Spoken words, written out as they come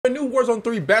A new Warzone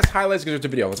 3 best highlights to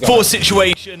video. Let's go. For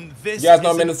situation, this you guys know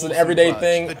I mean, it's an everyday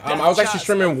thing. I was actually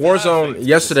streaming Warzone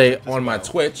yesterday on my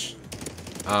Twitch.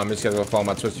 Just guys go follow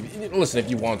my Twitch. Listen,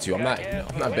 if you want to, I'm not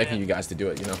begging you guys to do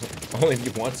it. You know, only if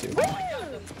you want to.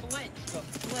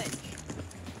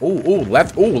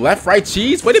 Left, right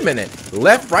cheese. Wait a minute,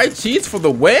 left, right cheese for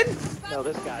the win. No,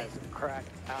 this guy's cracked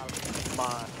out of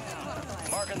mind.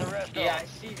 Marking the rest. Yeah, I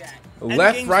see that.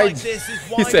 Left, right. Like this is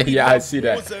why he said, "Yeah, I see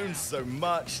that." Warzone so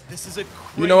much. This is a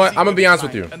you know what? I'm gonna be honest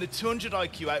with you. And the 200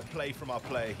 IQ outplay from our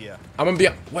player here. I'm gonna be.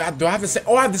 Wait, do I have the same?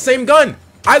 Oh, I have the same gun.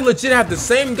 I legit have the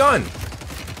same gun.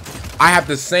 I have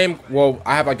the same. Well,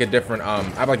 I have like a different. I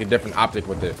have like a different optic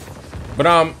with it.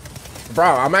 But bro,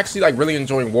 I'm actually like really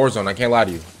enjoying Warzone. I can't lie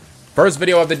to you. First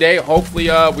video of the day. Hopefully,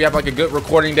 we have like a good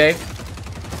recording day.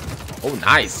 Oh,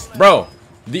 nice, bro.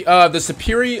 The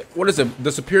Superior, what is it?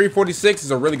 The Superior 46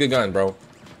 is a really good gun, bro.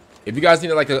 If you guys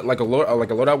need like a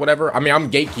loadout, whatever. I mean,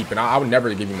 I'm gatekeeping. I would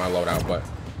never give you my loadout, but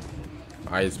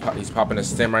all right, he's popping a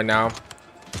stem right now.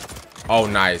 Oh,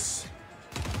 nice.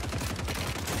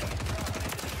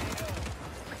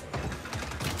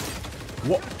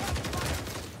 What?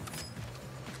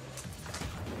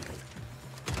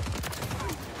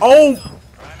 Oh.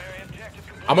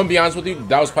 I'm gonna be honest with you,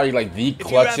 that was probably like the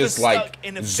clutchest like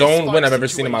zone win I've ever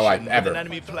seen in my life, ever.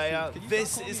 Enemy player,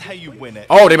 this is how you win it.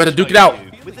 Oh, they better duke it out.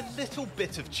 With a little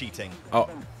bit of cheating. Oh.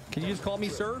 Can you just call me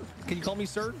sir? Can you call me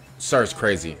sir? Sir's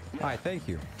crazy. Alright, thank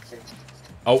you.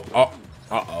 Oh,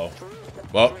 uh-oh.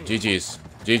 Well, GG's.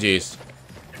 GG's.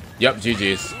 Yep,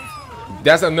 GG's.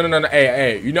 That's a no.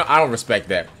 Hey, you know I don't respect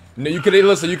that. No, you could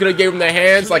listen, you could have gave him the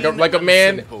hands like a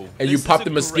man and you popped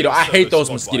the mosquito. I hate those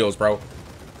mosquitoes, bro.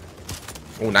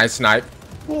 Oh, nice snipe.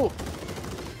 Oh,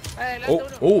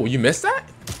 you missed that?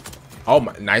 Oh,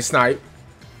 my, nice snipe.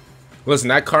 Listen,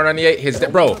 that Kar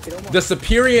 98, bro, the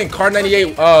Superior and Kar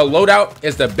 98 loadout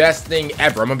is the best thing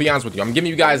ever. I'm gonna be honest with you. I'm giving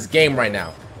you guys game right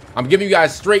now. I'm giving you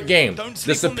guys straight game.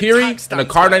 The Superior and the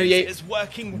Kar 98,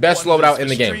 best loadout in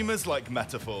the game. Streamers like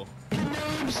Metaphor.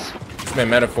 This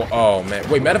man, Metaphor. Oh, man.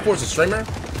 Wait, Metaphor's a streamer?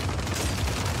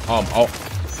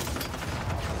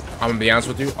 I'm gonna be honest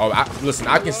with you. Oh, listen,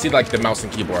 I can see like the mouse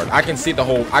and keyboard. I can see the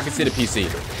whole. I can see the PC.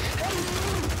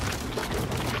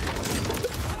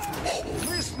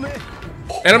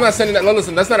 And I'm not saying that.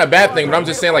 Listen, that's not a bad thing, but I'm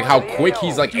just saying like how quick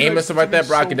he's like aiming stuff like that,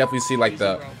 bro. I can definitely see like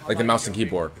the mouse and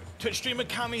keyboard. Twitch streamer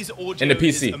Cammy's audio in the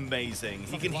PC. is amazing.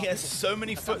 He can hear so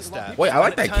many footsteps. Wait, I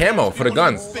like that camo for the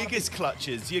guns. Biggest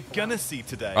clutches you're gonna see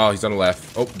today. Oh, he's on the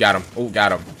left. Oh, got him. Oh,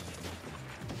 got him.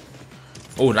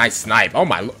 Oh, nice snipe. Oh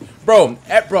my, bro,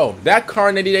 that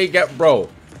Kar 98 got, bro.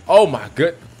 Oh my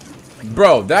good,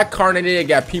 bro, that Kar 98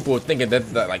 got people thinking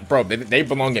that like, bro, they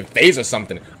belong in phase or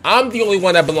something. I'm the only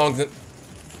one that belongs in.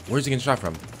 Where's he getting shot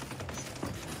from?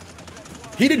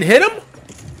 He didn't hit him.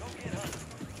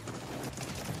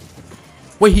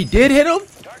 Wait, he did hit him,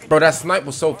 bro. That snipe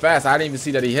was so fast. I didn't even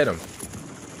see that he hit him.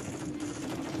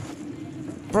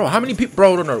 Bro, how many people?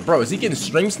 Bro, is he getting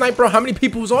stream sniped, bro? How many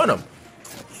people was on him?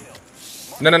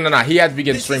 No. He had to be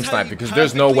getting stream sniped because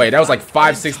there's no way. That was like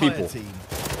 5-6 people.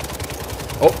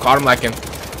 Oh, caught him lacking.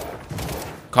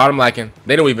 Caught him lacking.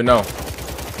 They don't even know.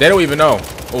 They don't even know.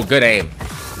 Oh, good aim.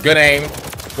 Good aim.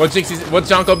 What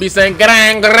Jonko be saying?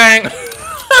 Grang, grang.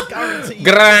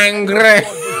 Grang, grang.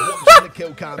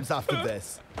 Kill cams after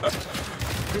this.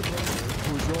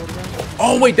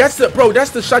 Oh wait, that's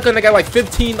the shotgun that got like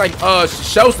 15 like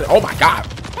shells. Oh my god.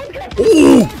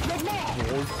 Ooh.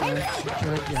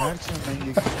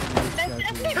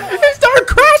 It started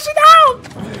crashing out,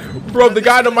 bro. The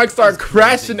guy on the mic started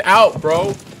crashing out,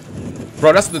 bro.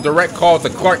 Bro, that's the direct call to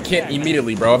Clark Kent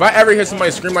immediately, bro. If I ever hear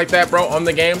somebody scream like that, bro, on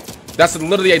the game, that's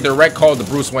literally a direct call to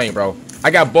Bruce Wayne, bro.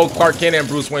 I got both Clark Kent and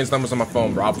Bruce Wayne's numbers on my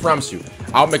phone, bro. I promise you.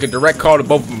 I'll make a direct call to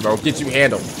both of them, bro. Get you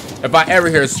handled. If I ever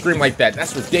hear a scream like that,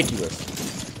 that's ridiculous.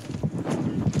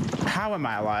 How am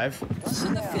I alive?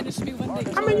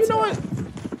 I mean, you know what?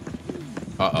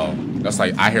 Uh-oh. That's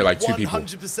like, I hear like 2 people.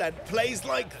 100% plays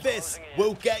like this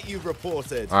will get you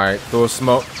reported. All right, throw a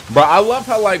smoke. Bro, I love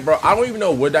how like, bro, I don't even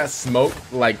know where that smoke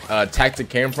like tactic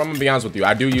came from. I'm gonna be honest with you.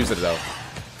 I do use it though.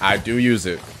 I do use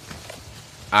it.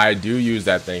 I do use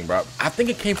that thing, bro. I think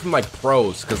it came from like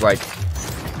pros, cause like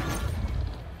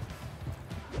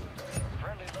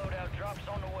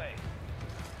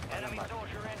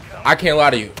I can't lie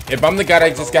to you. If I'm the guy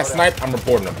that just got sniped, I'm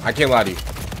reporting him. I can't lie to you.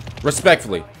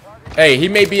 Respectfully. Hey, he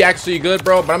may be actually good,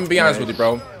 bro, but I'm gonna be honest with you,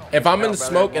 bro. If I'm in the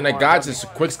smoke and a guy just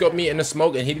quickscope me in the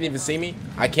smoke and he didn't even see me,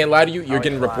 I can't lie to you, you're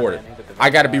getting reported. I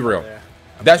gotta be real.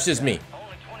 That's just me.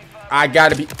 I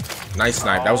gotta be. Nice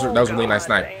snipe. That was a really nice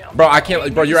snipe. Bro, I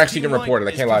can't. Bro, you're actually getting reported.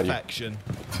 I can't lie to you.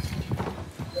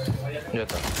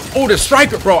 Oh, the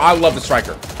striker, bro. I love the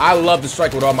striker. I love the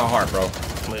striker with all my heart, bro.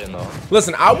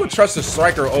 Listen, I would trust the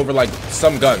striker over like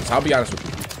some guns. I'll be honest with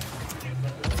you.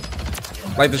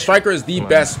 Like the striker is the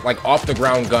best like off the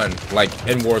ground gun like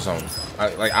in Warzone.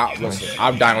 Listen,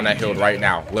 I'm dying on that hill right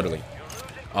now, literally.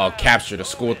 Capture the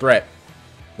school threat.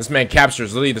 This man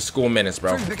captures literally the school menace,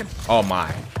 bro. Oh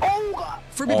my. Oh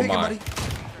my.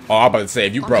 Oh, I'm about to say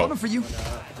if you bro.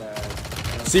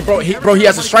 See, bro, he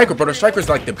has a striker, bro. The striker is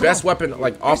like the best weapon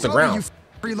like off the ground.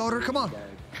 Reloader, come on.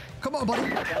 Come on,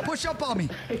 buddy. Push up on me.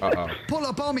 Pull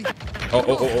up on me.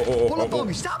 Pull up on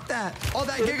me. Stop that. All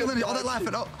that giggling, all that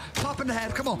laughing. Oh, pop in the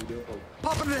head. Come on.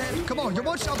 Pop in the head. Come on. You're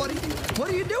one shot, buddy. What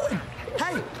are you doing?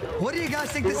 Hey, what do you guys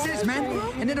think this is, man?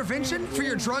 An intervention for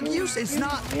your drug use? It's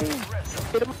not. He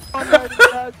said, what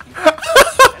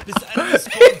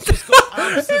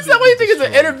do you think is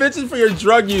an intervention for your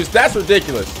drug use? That's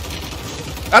ridiculous.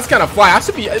 That's kind of fly. I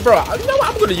should be, bro. You know what?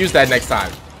 I'm gonna use that next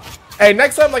time. Hey,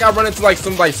 next time, like I run into like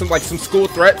some school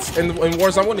threats in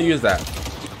Warzone, I'm gonna use that.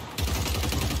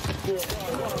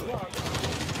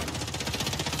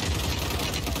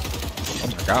 Oh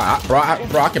my god,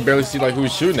 bro, I can barely see like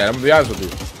who's shooting at. I'm gonna be honest with you.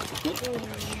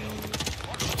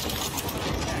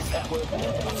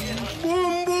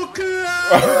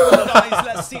 Guys,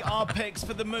 let's see our picks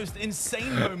for the most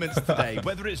insane moments today.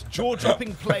 Whether it's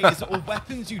jaw-dropping plays or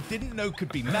weapons you didn't know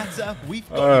could be meta, we've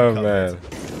got you covered. Man.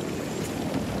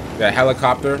 That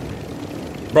helicopter,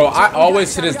 bro. I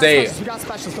always to this day,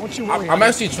 I'm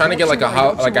actually trying to get like a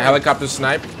helicopter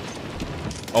snipe.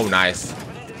 Oh, nice.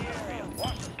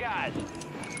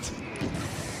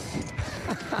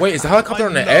 Wait, is the helicopter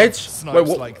on the edge? Wait,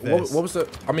 what was the?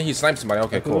 I mean, he sniped somebody.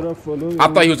 Okay, cool. I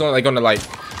thought he was only like gonna like.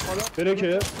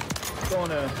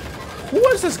 Who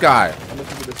was this guy?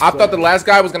 I thought the last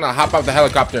guy was gonna hop out the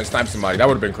helicopter and snipe somebody. That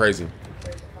would have been crazy.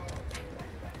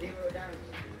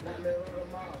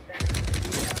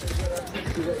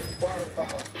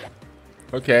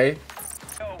 Okay.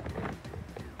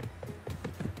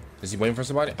 Is he waiting for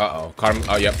somebody? Uh-oh. Caught him.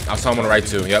 Oh, yep. I saw him on the right,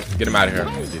 too. Yep. Get him out of here.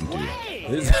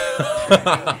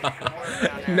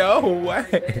 No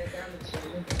way.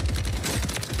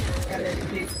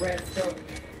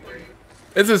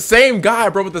 It's the same guy,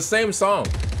 bro, with the same song.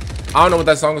 I don't know what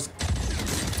that song is.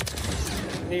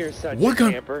 What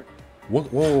gun?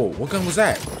 Whoa. What gun was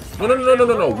that?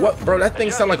 No. What, bro? That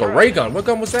thing sounded like a ray gun. What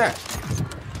gun was that?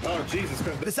 Oh, Jesus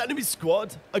Christ. This enemy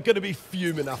squad are going to be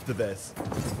fuming after this.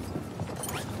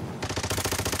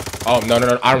 Oh, no.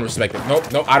 I don't respect it.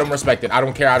 Nope. I don't respect it. I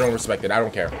don't care. I don't respect it. I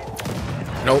don't care.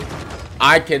 Nope.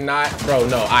 I cannot. Bro,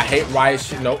 no. I hate riot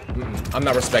shit. Nope. I'm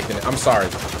not respecting it. I'm sorry.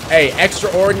 Hey,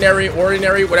 extraordinary,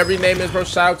 ordinary, whatever your name is, bro.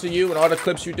 Shout out to you and all the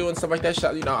clips you do and stuff like that.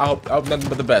 Shout, you know, I hope nothing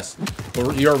but the best.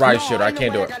 But you're a riot shooter. I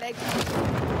can't do it.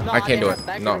 I can't do it.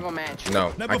 No,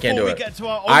 I can't do it.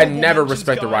 I never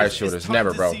respect the riot shooters.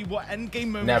 Never, bro.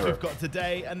 Never.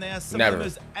 Never.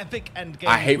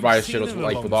 I hate riot shooters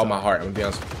like with all my heart. I'm gonna be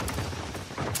honest.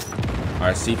 All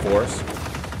right, C4s.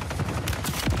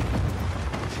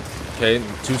 Okay,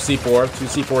 two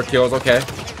C4 kills. Okay.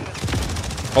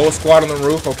 Whole squad on the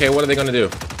roof. Okay, what are they gonna do?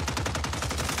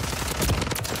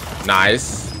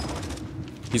 Nice.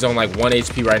 He's on like 1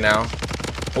 HP right now.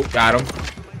 Oh, got him.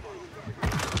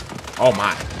 Oh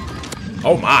my.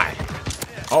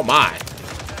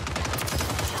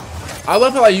 I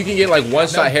love how like you can get like one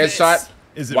shot headshot.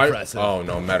 Is impressive. Oh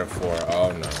no, metaphor.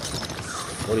 Oh no.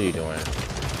 What are you doing?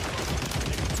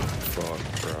 Fuck,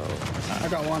 bro. I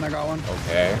got one.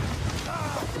 Okay.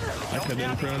 I could be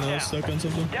stuck on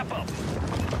something.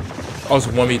 Oh, it's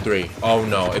 1v3. Oh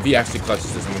no. If he actually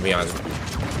clutches this, I'm gonna be honest.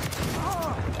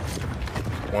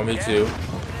 1v2.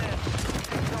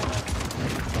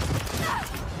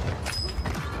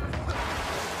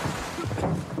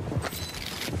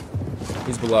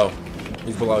 He's below.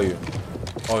 He's below you.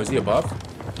 Oh, is he above?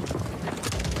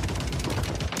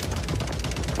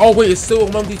 Oh, wait, it's still a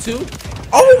 1v2?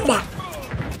 Oh, my.